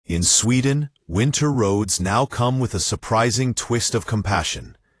In Sweden, winter roads now come with a surprising twist of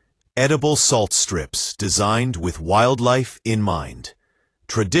compassion. Edible salt strips designed with wildlife in mind.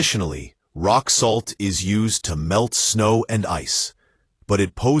 Traditionally, rock salt is used to melt snow and ice, but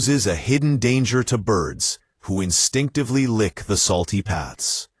it poses a hidden danger to birds who instinctively lick the salty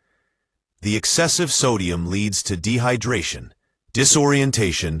paths. The excessive sodium leads to dehydration,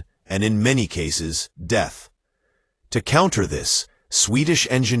 disorientation, and in many cases, death. To counter this, Swedish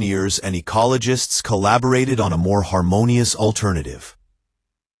engineers and ecologists collaborated on a more harmonious alternative.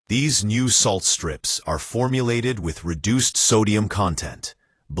 These new salt strips are formulated with reduced sodium content,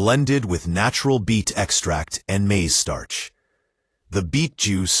 blended with natural beet extract and maize starch. The beet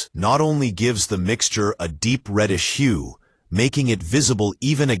juice not only gives the mixture a deep reddish hue, making it visible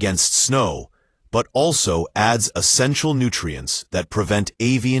even against snow, but also adds essential nutrients that prevent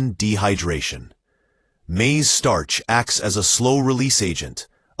avian dehydration. Maize starch acts as a slow-release agent,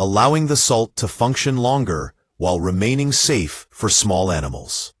 allowing the salt to function longer while remaining safe for small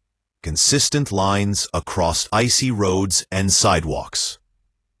animals. Consistent lines across icy roads and sidewalks.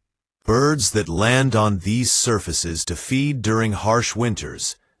 Birds that land on these surfaces to feed during harsh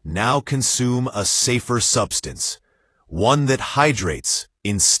winters now consume a safer substance, one that hydrates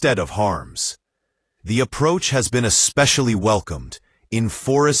instead of harms. The approach has been especially welcomed in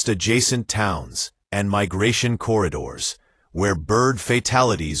forest-adjacent towns and migration corridors, where bird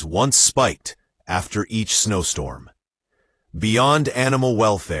fatalities once spiked after each snowstorm. Beyond animal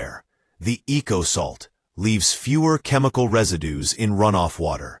welfare, the eco-salt leaves fewer chemical residues in runoff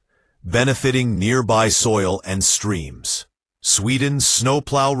water, benefiting nearby soil and streams. Sweden's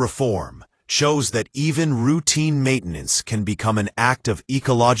snowplow reform shows that even routine maintenance can become an act of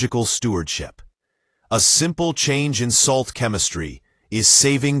ecological stewardship. A simple change in salt chemistry is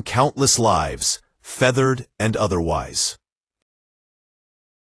saving countless lives, feathered and otherwise.